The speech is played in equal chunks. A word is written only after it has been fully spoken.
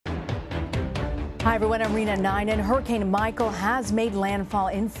Hi everyone, I'm Rena 9, and Hurricane Michael has made landfall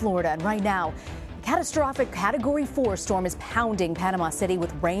in Florida. And right now, a catastrophic Category 4 storm is pounding Panama City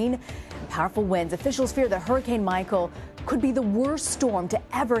with rain and powerful winds. Officials fear that Hurricane Michael could be the worst storm to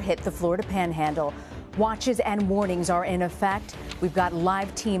ever hit the Florida Panhandle. Watches and warnings are in effect. We've got a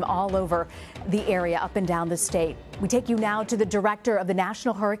live team all over the area, up and down the state. We take you now to the director of the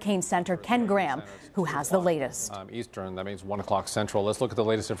National Hurricane Center, Ken Graham, who has the latest. Eastern, that means 1 o'clock Central. Let's look at the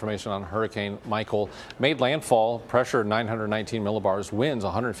latest information on Hurricane Michael. Made landfall, pressure 919 millibars, winds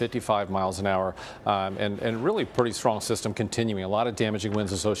 155 miles an hour, and really pretty strong system continuing. A lot of damaging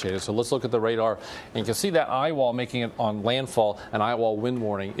winds associated. So let's look at the radar, and you can see that eye wall making it on landfall, an eye wall wind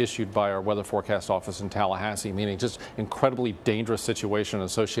warning issued by our weather forecast office in Tallahassee, meaning just incredibly dangerous situation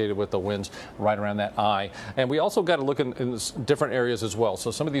associated with the winds right around that eye. And we also got to look in different areas as well.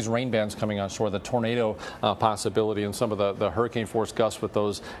 So some of these rain bands coming on shore, the tornado possibility, and some of the hurricane force gusts with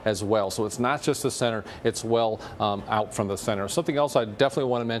those as well. So it's not just the center, it's well out from the center. Something else I definitely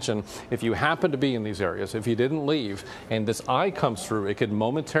want to mention, if you happen to be in these areas, if you didn't leave and this eye comes through, it could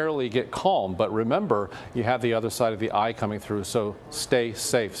momentarily get calm, but remember, you have the other side of the eye coming through, so stay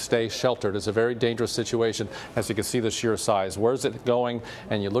safe, stay sheltered. It's a very dangerous situation, as you can see the sheer size. Where's it going?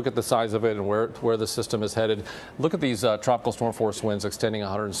 And you look at the size of it and where the system is headed. Look at these tropical storm force winds extending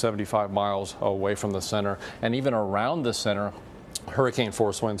 175 miles away from the center, and even around the center, hurricane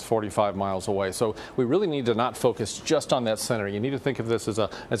force winds 45 miles away. So we really need to not focus just on that center. You need to think of this as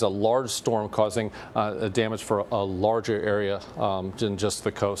a large storm causing damage for a larger area than just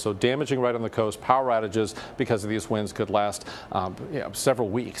the coast. So damaging right on the coast, power outages because of these winds could last several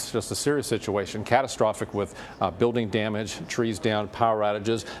weeks. Just a serious situation, catastrophic with building damage, trees down, power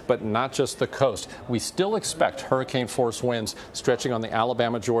outages, but not just the coast. We still expect hurricane force winds stretching on the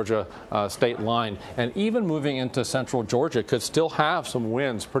Alabama-Georgia state line, and even moving into central Georgia could still have some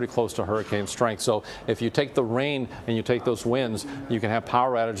winds pretty close to hurricane strength. So if you take the rain and you take those winds, you can have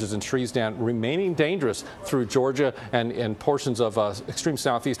power outages and trees down, remaining dangerous through Georgia and portions of extreme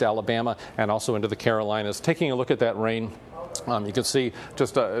southeast Alabama and also into the Carolinas. Taking a look at that rain, you can see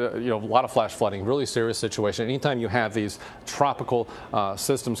just a lot of flash flooding, really serious situation. Anytime you have these tropical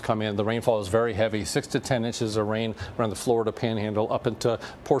systems come in, the rainfall is very heavy, 6 to 10 inches of rain around the Florida Panhandle, up into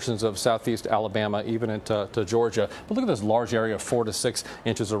portions of southeast Alabama, even into Georgia. But look at this large area of 4 to 6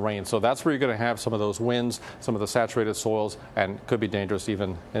 inches of rain. So that's where you're going to have some of those winds, some of the saturated soils, and could be dangerous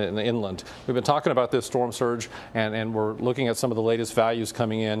even in the inland. We've been talking about this storm surge, and we're looking at some of the latest values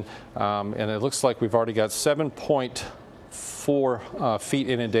coming in, and it looks like we've already got 7.4 feet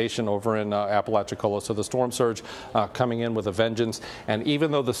inundation over in Apalachicola. So the storm surge coming in with a vengeance. And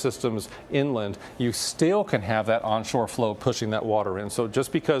even though the system's inland, you still can have that onshore flow pushing that water in. So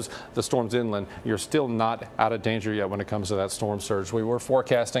just because the storm's inland, you're still not out of danger yet when it comes to that storm surge. We were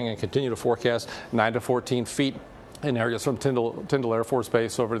forecasting and continue to forecast 9 to 14 feet in areas from Tyndall Air Force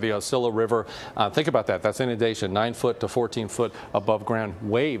Base over to the Osceola River. Think about that. That's inundation, 9 foot to 14 foot above ground,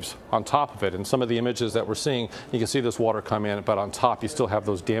 waves on top of it. And some of the images that we're seeing, you can see this water come in, but on top you still have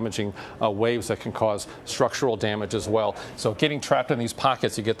those damaging waves that can cause structural damage as well. So getting trapped in these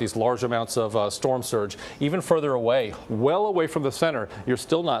pockets, you get these large amounts of storm surge. Even further away, well away from the center, you're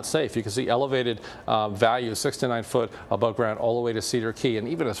still not safe. You can see elevated values, 6 to 9 foot above ground, all the way to Cedar Key, and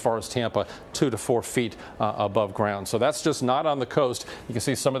even as far as Tampa, 2 to 4 feet above ground. So that's just not on the coast. You can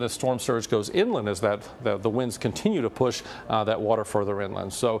see some of the storm surge goes inland as the winds continue to push that water further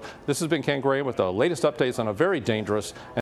inland. So this has been Ken Graham with the latest updates on a very dangerous